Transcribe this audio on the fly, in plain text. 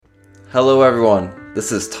Hello everyone,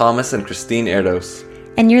 this is Thomas and Christine Erdos.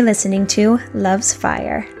 And you're listening to Love's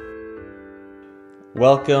Fire.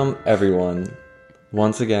 Welcome everyone.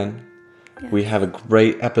 Once again, we have a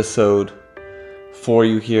great episode for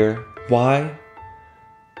you here. Why?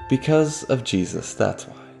 Because of Jesus, that's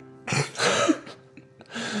why.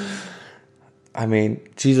 I mean,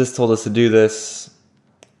 Jesus told us to do this,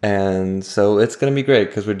 and so it's going to be great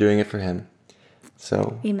because we're doing it for him.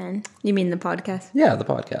 So, amen. You mean the podcast? Yeah, the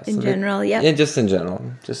podcast. In general, yeah. Yeah, just in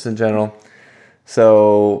general.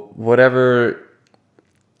 So, whatever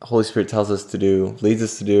Holy Spirit tells us to do, leads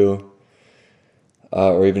us to do,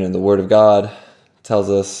 or even in the Word of God, tells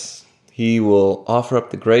us He will offer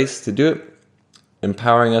up the grace to do it,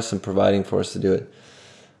 empowering us and providing for us to do it.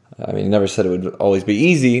 I mean, He never said it would always be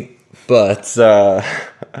easy, but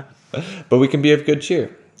we can be of good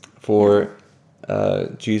cheer, for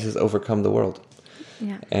Jesus overcome the world.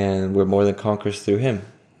 Yeah. And we're more than conquerors through Him.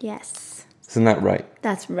 Yes. Isn't that right?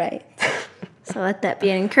 That's right. So let that be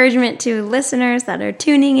an encouragement to listeners that are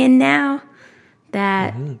tuning in now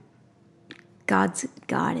that God's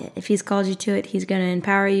got it. If He's called you to it, He's going to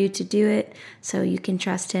empower you to do it, so you can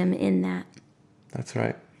trust Him in that. That's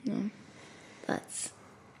right. Yeah. Let's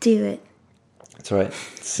do it. That's right.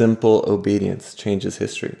 Simple obedience changes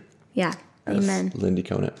history. Yeah. Amen. Lindy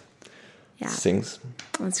Conant sings.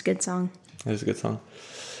 That's a good song. That is a good song.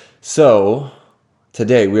 So,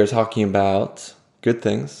 today we are talking about good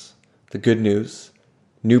things, the good news,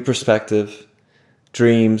 new perspective,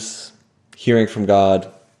 dreams, hearing from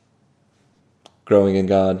God, growing in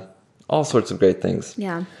God, all sorts of great things.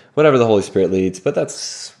 Yeah. Whatever the Holy Spirit leads, but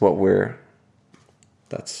that's what we're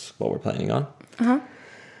planning on. Uh-huh.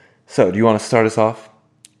 So, do you want to start us off?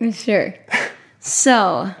 Sure.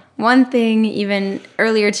 So, one thing, even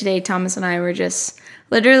earlier today, Thomas and I were just,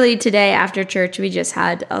 literally today after church, we just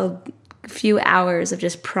had a few hours of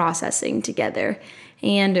just processing together.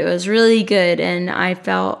 And it was really good. And I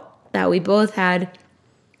felt that we both had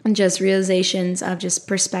just realizations of just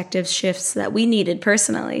perspective shifts that we needed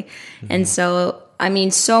personally. Mm-hmm. And so, I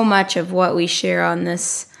mean, so much of what we share on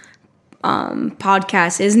this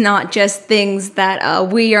podcast is not just things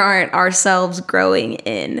that we aren't ourselves growing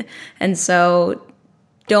in. And so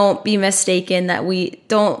don't be mistaken that we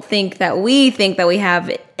think that we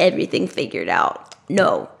have everything figured out.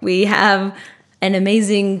 No, we have an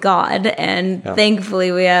amazing God, and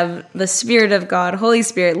thankfully we have the Spirit of God, Holy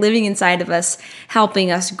Spirit, living inside of us, helping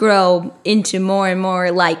us grow into more and more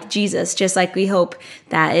like Jesus, just like we hope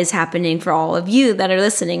that is happening for all of you that are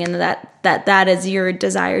listening, and that is your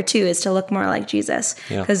desire too, is to look more like Jesus,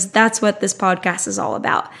 because that's what this podcast is all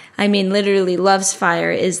about. I mean, literally, Love's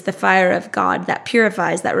Fire is the fire of God that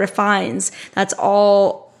purifies, that refines. That's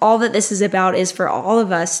all that this is about, is for all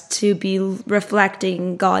of us to be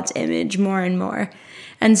reflecting God's image more and more.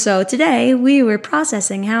 And so today we were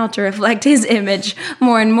processing how to reflect His image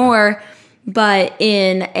more and more, but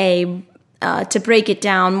in a to break it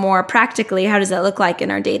down more practically, how does that look like in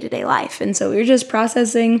our day-to-day life? And so we were just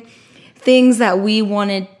processing things that we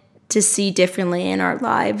wanted to see differently in our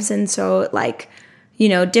lives. And so, like, you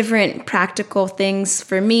know, different practical things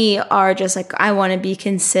for me are just like, I want to be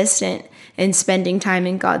consistent in spending time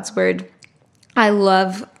in God's Word. I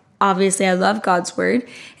love God's Word,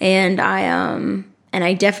 and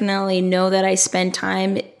I definitely know that I spend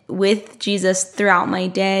time with Jesus throughout my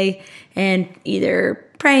day, and either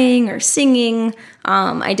praying or singing.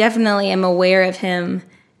 I definitely am aware of Him,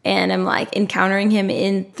 and I'm like encountering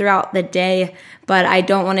Him throughout the day, but I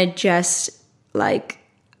don't want to just like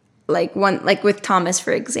with Thomas,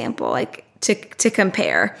 for example, like to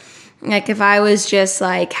compare. Like if I was just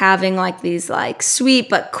like having like these like sweet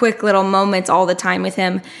but quick little moments all the time with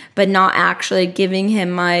Him, but not actually giving Him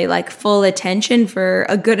my like full attention for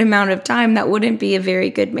a good amount of time, that wouldn't be a very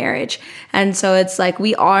good marriage. And so it's like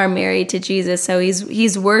we are married to Jesus, so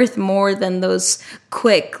he's worth more than those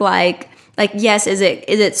quick like yes, is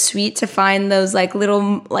it sweet to find those like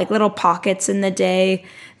little pockets in the day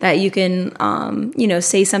that you can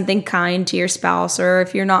say something kind to your spouse, or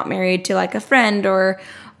if you're not married, to like a friend or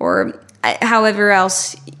however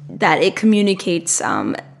else that it communicates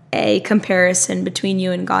a comparison between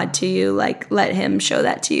you and God to you, like let Him show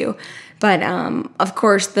that to you. But of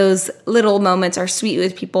course, those little moments are sweet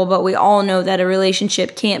with people, but we all know that a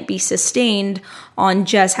relationship can't be sustained on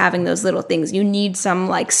just having those little things. You need some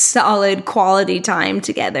like solid quality time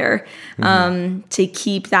together to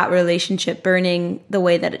keep that relationship burning the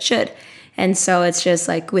way that it should. And so it's just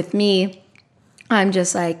like with me, I'm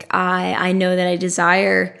just like, I know that I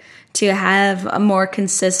desire to have a more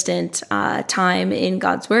consistent time in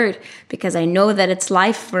God's Word, because I know that it's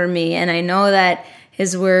life for me, and I know that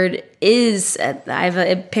His Word is, I have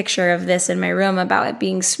a picture of this in my room about it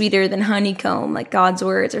being sweeter than honeycomb, like God's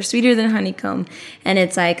words are sweeter than honeycomb. And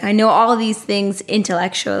it's like, I know all these things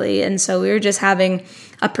intellectually. And so we were just having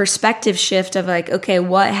a perspective shift of like, okay,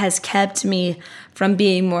 what has kept me from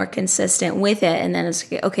being more consistent with it? And then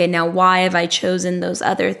it's like, okay, now why have I chosen those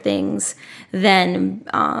other things than,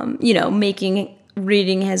 making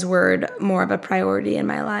reading his word more of a priority in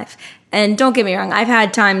my life? And don't get me wrong, I've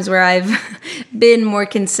had times where I've been more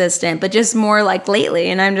consistent, but just more like lately.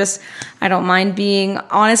 And I don't mind being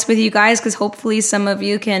honest with you guys, because hopefully some of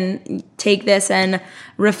you can take this and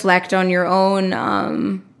reflect on your own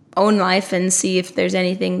life and see if there's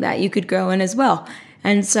anything that you could grow in as well.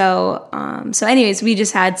 And so anyways, we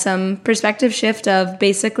just had some perspective shift of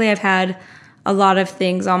basically I've had a lot of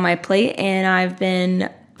things on my plate, and I've been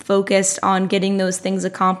focused on getting those things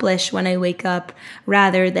accomplished when I wake up,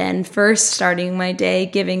 rather than first starting my day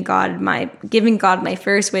giving God my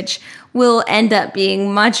first, which will end up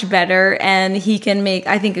being much better. And he can make,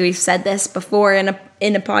 I think we've said this before in a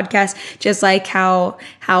podcast, just like how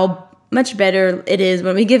much better it is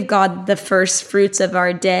when we give God the first fruits of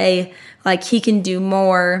our day. Like he can do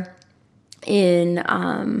more in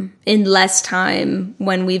less time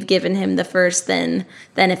when we've given him the first than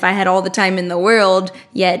if I had all the time in the world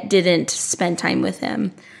yet didn't spend time with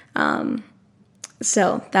him.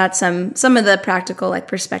 So that's some of the practical like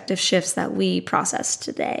perspective shifts that we processed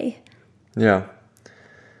today. Yeah.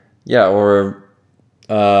 Or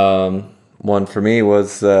one for me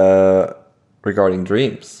was regarding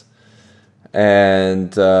dreams,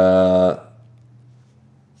 and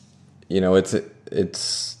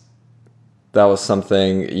it's that was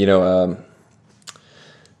something,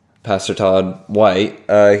 Pastor Todd White,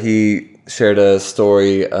 he shared a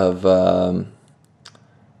story of that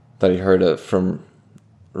he heard from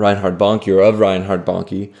Reinhard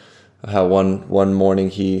Bonnke, of how one morning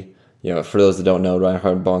he, for those that don't know,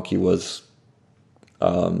 Reinhard Bonnke was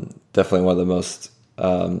definitely one of the most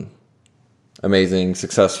amazing,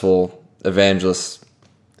 successful evangelists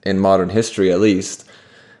in modern history, at least.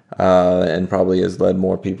 And probably has led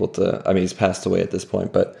more people to, he's passed away at this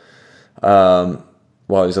point, but while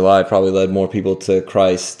he was alive, probably led more people to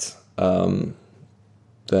Christ than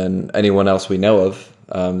anyone else we know of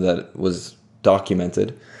that was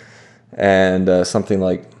documented. And something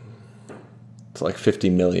like, it's like 50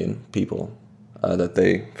 million people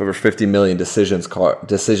over 50 million decision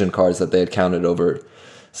cards that they had counted over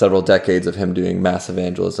several decades of him doing mass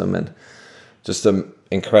evangelism, and just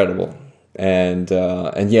incredible. And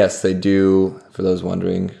yes, they do, for those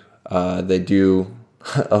wondering, they do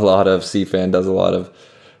a lot of, CFAN does a lot of,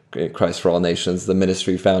 Christ for All Nations, the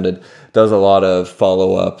ministry founded, does a lot of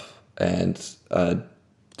follow-up and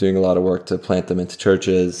doing a lot of work to plant them into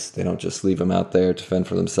churches. They don't just leave them out there to fend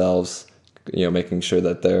for themselves, making sure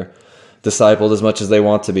that they're discipled as much as they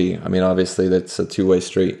want to be. Obviously that's a two-way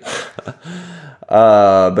street.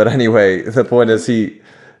 But anyway, the point is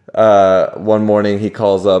one morning he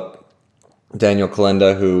calls up Daniel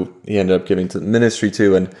Kolenda, who he ended up giving to the ministry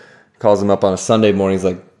to, and calls him up on a Sunday morning. He's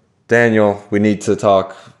like, Daniel, we need to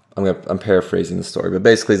talk. I'm paraphrasing the story, but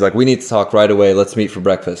basically he's like, we need to talk right away. Let's meet for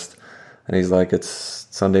breakfast. And he's like, it's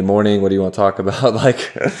Sunday morning. What do you want to talk about? Like,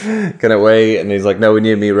 can it wait? And he's like, no, we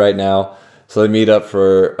need to meet right now. So they meet up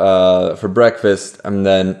for breakfast. And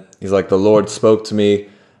then he's like, the Lord spoke to me,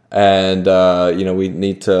 and, we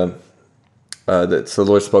need to, so the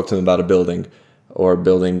Lord spoke to him about building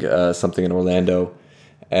something in Orlando.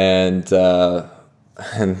 And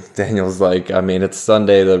Daniel's like, it's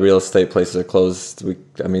Sunday, the real estate places are closed. You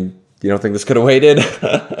don't think this could have waited?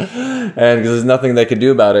 And because there's nothing they could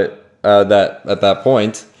do about it at that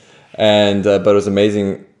point. And but it was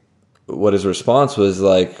amazing what his response was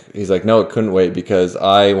like. He's like, no, it couldn't wait, because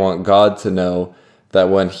I want God to know that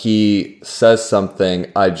when he says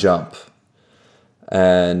something, I jump.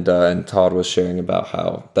 And Todd was sharing about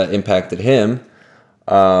how that impacted him.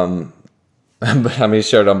 But he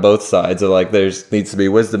shared on both sides of like, there needs to be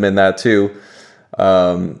wisdom in that too,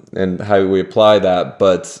 and how we apply that.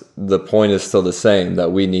 But the point is still the same,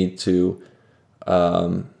 that we need to,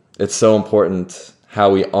 it's so important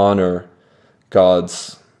how we honor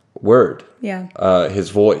God's word,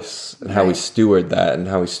 his voice, and how we steward that, and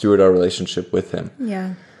how we steward our relationship with him.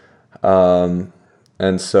 Yeah.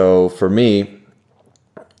 And so for me,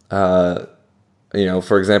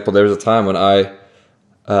 for example, there was a time when I,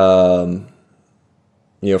 for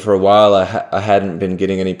a while I hadn't been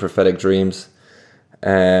getting any prophetic dreams.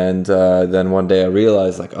 And then one day I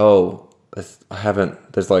realized, like,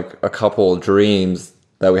 there's like a couple dreams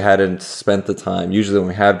that we hadn't spent the time. Usually when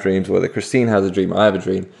we have dreams, whether Christine has a dream or I have a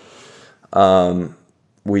dream,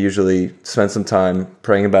 we usually spend some time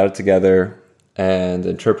praying about it together and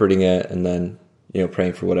interpreting it, and then,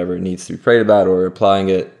 praying for whatever it needs to be prayed about, or applying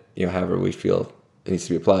it, however we feel it needs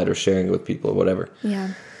to be applied, or sharing it with people or whatever.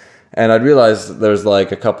 Yeah. And I'd realized there's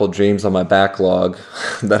like a couple dreams on my backlog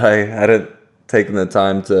that I hadn't taken the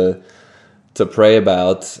time to pray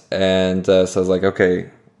about. And so I was like, okay,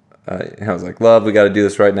 I was like, love, we got to do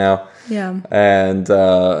this right now. Yeah. And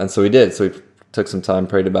so we did. So we took some time,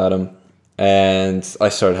 prayed about them, and I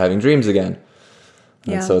started having dreams again.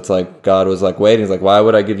 And Yeah. so it's like God was like waiting. He's like, why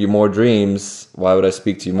would I give you more dreams? Why would I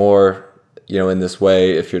speak to you more, in this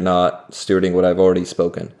way if you're not stewarding what I've already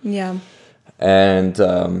spoken? Yeah. And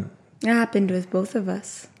It happened with both of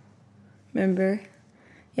us. Remember?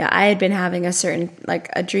 Yeah, I had been having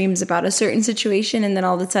a dreams about a certain situation, and then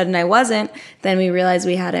all of a sudden I wasn't. Then we realized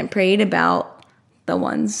we hadn't prayed about the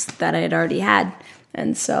ones that I had already had.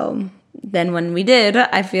 And so then when we did,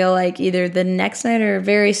 I feel like either the next night or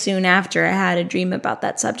very soon after, I had a dream about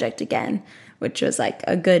that subject again, which was like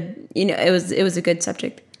a good, it was a good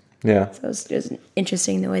subject. yeah, So it was just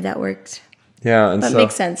interesting the way that worked. yeah, and That so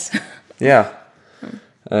makes sense. yeah,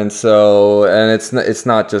 and so it's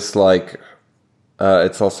not just like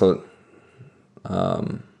it's also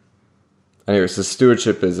anyways, the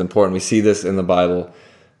stewardship is important. We see this in the Bible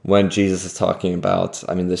when Jesus is talking about.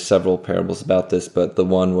 I mean, there's several parables about this, but the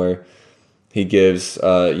one where he gives,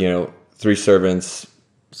 3 servants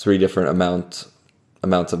 3 different amounts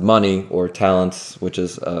of money, or talents, which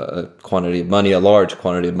is a quantity of money, a large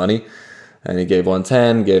quantity of money. And he gave one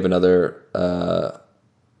 10, gave another, 5,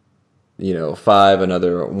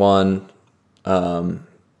 another 1. If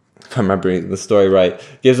I'm remembering the story right,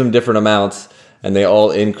 gives them different amounts, and they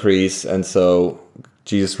all increase. And so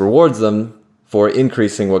Jesus rewards them for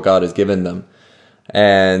increasing what God has given them.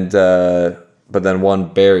 And but then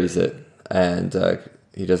one buries it, and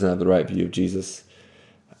he doesn't have the right view of Jesus.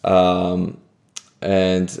 And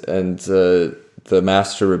the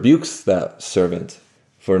master rebukes that servant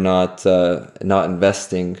for not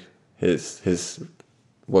investing his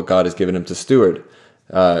what God has given him to steward.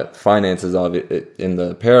 Finances in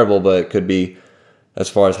the parable, but it could be, as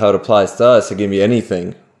far as how it applies to us, it can be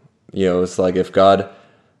anything. It's like if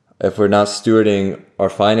we're not stewarding our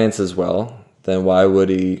finances well, then why would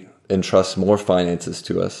he entrust more finances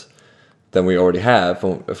to us than we already have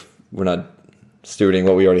if we're not stewarding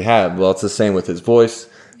what we already have? Well, it's the same with his voice,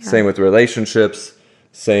 same with relationships,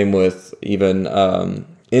 same with even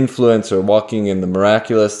influence or walking in the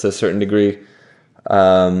miraculous to a certain degree.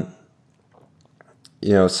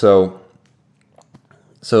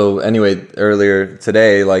 So anyway, earlier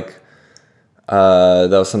today, that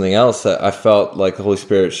was something else that I felt like the Holy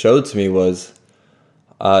Spirit showed to me was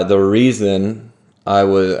the reason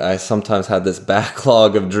I sometimes had this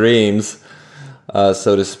backlog of dreams,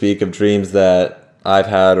 so to speak, of dreams that I've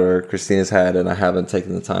had or Christina's had, and I haven't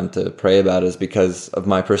taken the time to pray about, is because of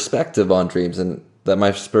my perspective on dreams, and that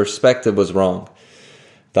my perspective was wrong.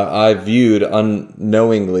 That I viewed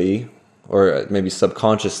unknowingly, or maybe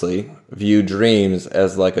subconsciously, view dreams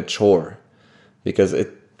as like a chore, because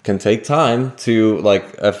it can take time to,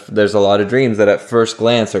 if there's a lot of dreams that at first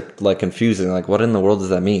glance are confusing, what in the world does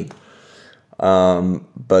that mean?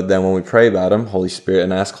 But then when we pray about them, Holy Spirit,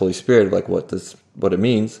 and ask Holy Spirit what it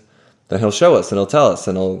means, then he'll show us and he'll tell us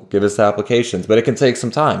and he'll give us the applications. But it can take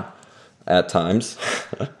some time at times.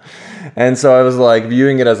 And so I was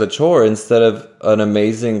viewing it as a chore instead of an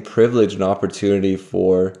amazing privilege and opportunity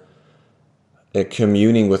for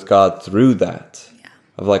communing with God through that. Yeah.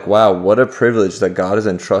 Of wow, what a privilege that God is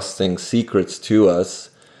entrusting secrets to us,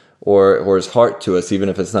 or his heart to us, even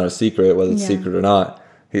if it's not a secret, whether it's secret or not.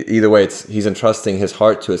 Either way, he's entrusting his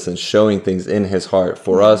heart to us and showing things in his heart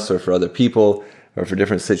for us or for other people or for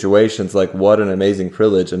different situations. What an amazing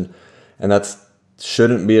privilege. And that's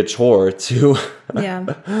shouldn't be a chore to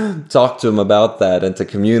talk to him about that, and to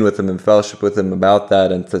commune with him and fellowship with him about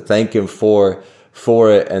that, and to thank him for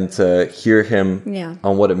it, and to hear him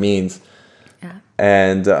on what it means. Yeah.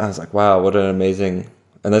 And I was like, wow, what an amazing,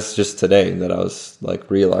 and that's just today that I was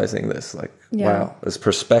realizing this, wow, this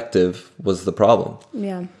perspective was the problem.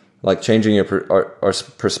 Yeah. Changing our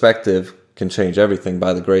perspective can change everything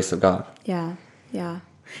by the grace of God. Yeah. Yeah.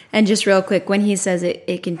 And just real quick, when he says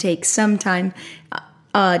it can take some time,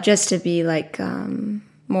 just to be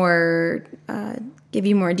more, give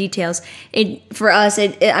you more details. For us,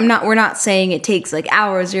 we're not saying it takes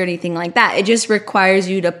hours or anything like that. It just requires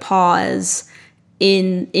you to pause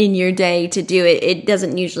in your day to do it. It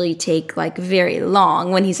doesn't usually take very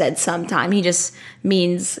long. When he said sometime, you just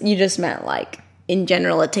meant in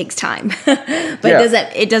general it takes time. But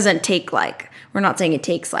it doesn't take we're not saying it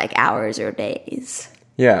takes hours or days.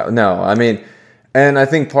 Yeah, no, I mean, And I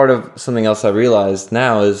think part of something else I realized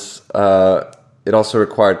now is it also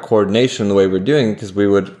required coordination the way we're doing, because we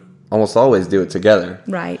would almost always do it together.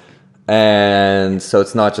 Right. And so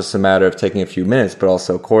it's not just a matter of taking a few minutes, but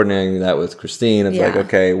also coordinating that with Christine. It's like,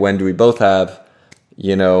 okay, when do we both have,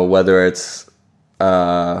 whether it's,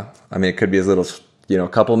 it could be as little as, a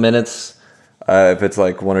couple minutes, if it's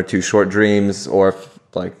like one or two short dreams, or if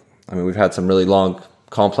we've had some really long,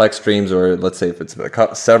 complex dreams, or let's say if it's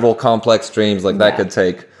several complex dreams, like that could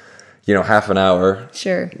take, half an hour.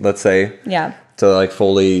 Sure. Let's say. Yeah. To like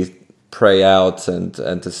fully pray out and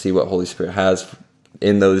to see what Holy Spirit has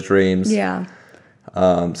in those dreams. Yeah.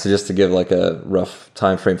 So just to give like a rough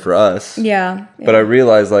time frame for us. Yeah. But I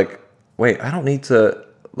realized wait, I don't need to,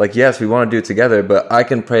 yes, we want to do it together, but I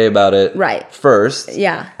can pray about it first.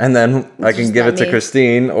 Yeah. And then I can give it to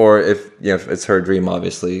Christine, or if it's her dream,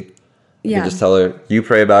 obviously. You can just tell her, you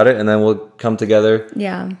pray about it, and then we'll come together.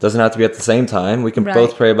 Yeah. Doesn't have to be at the same time. We can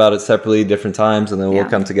both pray about it separately, different times, and then we'll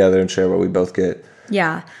come together and share what we both get.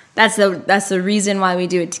 Yeah. That's the reason why we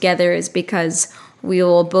do it together, is because we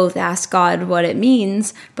will both ask God what it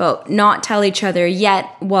means, but not tell each other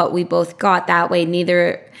yet what we both got. That way,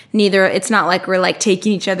 neither it's not like we're like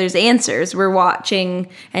taking each other's answers. We're watching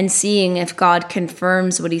and seeing if God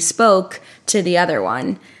confirms what he spoke to the other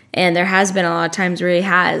one. And there has been a lot of times where he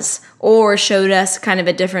has, or showed us kind of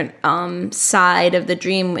a different side of the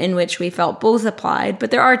dream in which we felt both applied.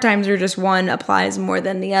 But there are times where just one applies more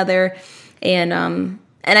than the other. And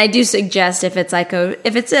I do suggest if it's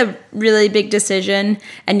a really big decision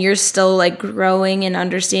and you're still like growing and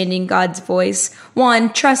understanding God's voice,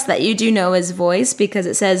 one, trust that you do know his voice, because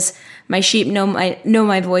it says, my sheep know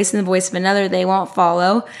my voice, and the voice of another they won't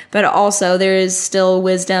follow. But also there is still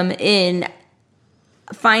wisdom in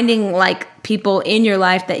finding like people in your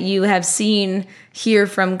life that you have seen hear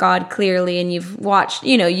from God clearly, and you've watched,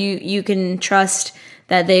 you can trust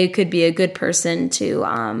that they could be a good person to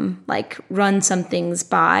run some things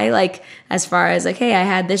by, like as far as like, hey, I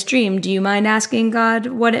had this dream, do you mind asking God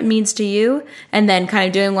what it means to you? And then kind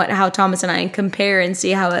of doing how Thomas and I compare and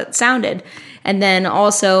see how it sounded. And then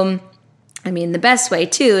also, the best way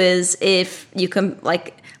too is if you can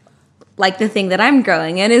like the thing that I'm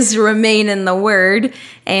growing in is remain in the Word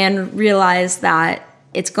and realize that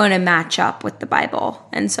it's going to match up with the Bible.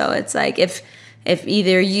 And so it's like if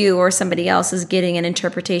either you or somebody else is getting an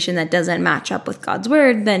interpretation that doesn't match up with God's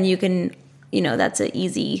Word, then you can, that's an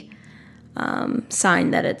easy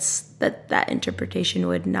sign that that interpretation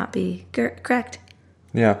would not be correct.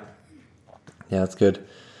 Yeah. Yeah, that's good.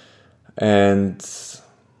 And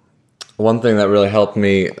one thing that really helped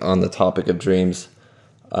me on the topic of dreams,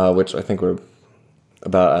 which I think we're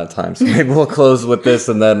about out of time, so maybe we'll close with this,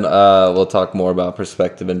 and then we'll talk more about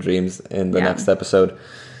perspective and dreams in the next episode.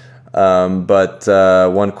 But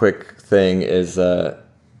one quick thing is it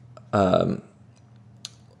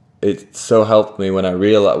so helped me when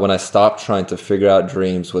I stopped trying to figure out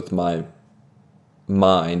dreams with my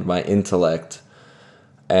mind, my intellect,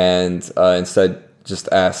 and instead just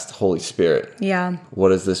asked Holy Spirit, what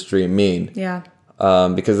does this dream mean?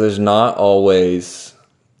 Because there's not always,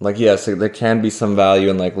 yes, there can be some value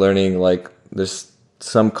in learning, there's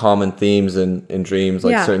some common themes in dreams,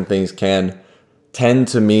 certain things can tend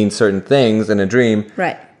to mean certain things in a dream,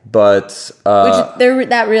 right? But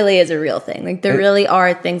that really is a real thing. There really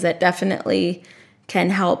are things that definitely can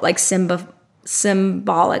help,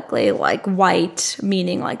 symbolically, white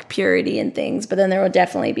meaning purity and things. But then there will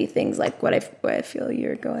definitely be things like what I feel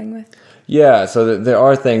you're going with. Yeah, so there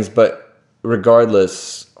are things, but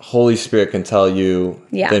regardless, Holy Spirit can tell you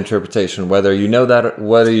the interpretation, whether you know that,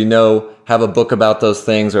 whether have a book about those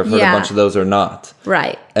things, or have heard a bunch of those or not.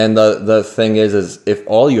 Right. And the thing is if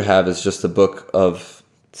all you have is just a book of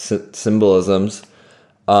symbolisms,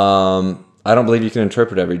 I don't believe you can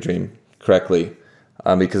interpret every dream correctly,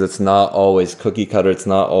 because it's not always cookie cutter. It's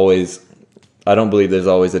not always, I don't believe there's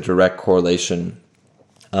always a direct correlation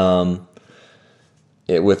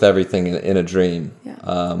with everything in a dream.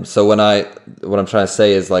 Yeah. So what I'm trying to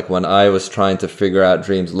say is when I was trying to figure out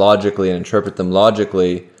dreams logically and interpret them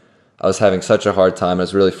logically, I was having such a hard time. It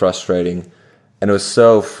was really frustrating. And it was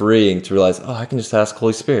so freeing to realize, I can just ask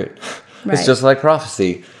Holy Spirit. Right. It's just like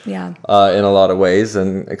prophecy in a lot of ways,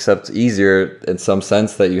 and except easier in some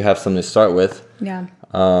sense that you have something to start with. Yeah.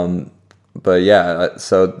 But yeah,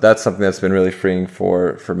 so that's something that's been really freeing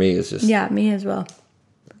for me, is just... Yeah, me as well.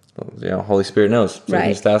 Holy Spirit knows. So you can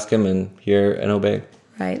just ask him and hear and obey.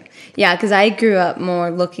 Right. Yeah, because I grew up more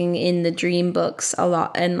looking in the dream books a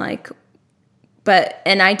lot, and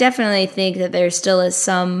and I definitely think that there still is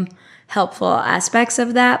some helpful aspects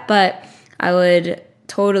of that, but I would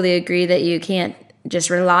totally agree that you can't just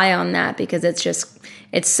rely on that, because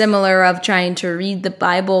it's similar of trying to read the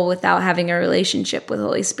Bible without having a relationship with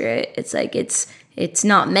Holy Spirit. It's like it's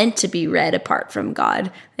not meant to be read apart from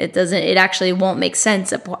God. It actually won't make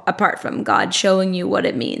sense apart from God showing you what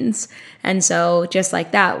it means. And so just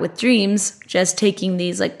like that with dreams, just taking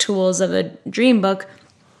these like tools of a dream book,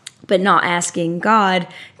 but not asking God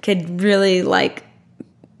could really like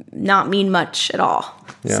not mean much at all.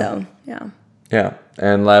 Yeah. So, yeah. Yeah.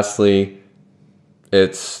 And lastly,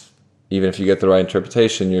 it's, even if you get the right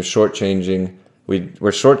interpretation, we're shortchanging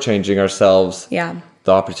ourselves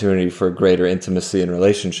the opportunity for greater intimacy and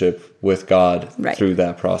relationship with God through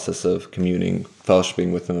that process of communing,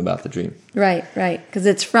 fellowshipping with Him about the dream. Right. Because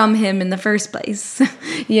it's from Him in the first place.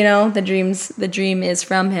 The dream is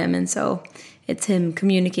from Him, and so it's Him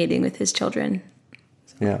communicating with His children.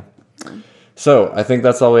 So I think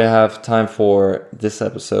that's all we have time for this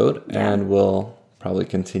episode, and we'll probably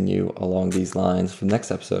continue along these lines for the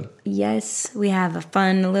next episode. Yes, we have a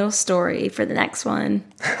fun little story for the next one.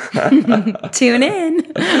 Tune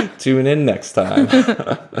in. Tune in next time.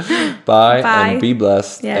 Bye, and be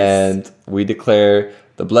blessed. Yes. And we declare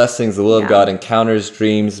the blessings, the will of God, encounters,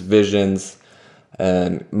 dreams, visions,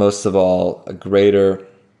 and most of all, a greater,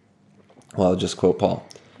 well, I'll just quote Paul.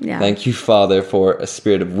 Yeah. Thank you, Father, for a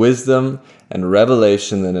spirit of wisdom and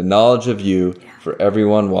revelation and a knowledge of you for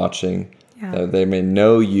everyone watching, that they may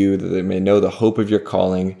know you, that they may know the hope of your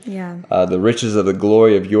calling, the riches of the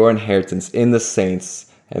glory of your inheritance in the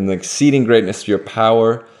saints, and the exceeding greatness of your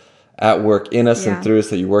power at work in us and through us,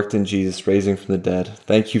 that you worked in Jesus, raising from the dead.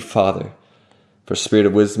 Thank you, Father, for spirit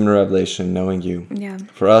of wisdom and revelation, knowing you,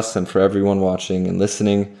 for us and for everyone watching and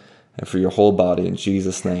listening, and for your whole body. In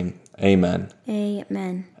Jesus' name, amen.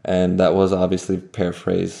 Amen. And that was obviously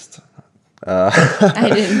paraphrased. I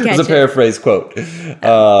didn't catch it. It was a paraphrased quote.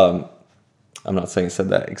 I'm not saying it said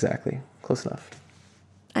that exactly. Close enough.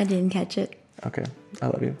 I didn't catch it. Okay. I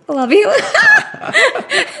love you. I love you. Okay.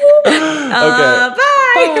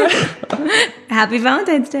 Bye. Happy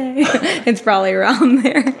Valentine's Day. It's probably around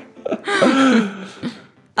there.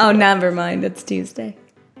 Oh, never mind. It's Tuesday.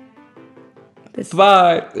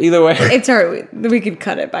 Bye. Either way. It's hard. We could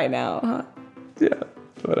cut it by now, huh? Yeah.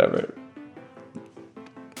 Whatever.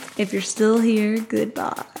 If you're still here,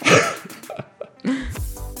 goodbye.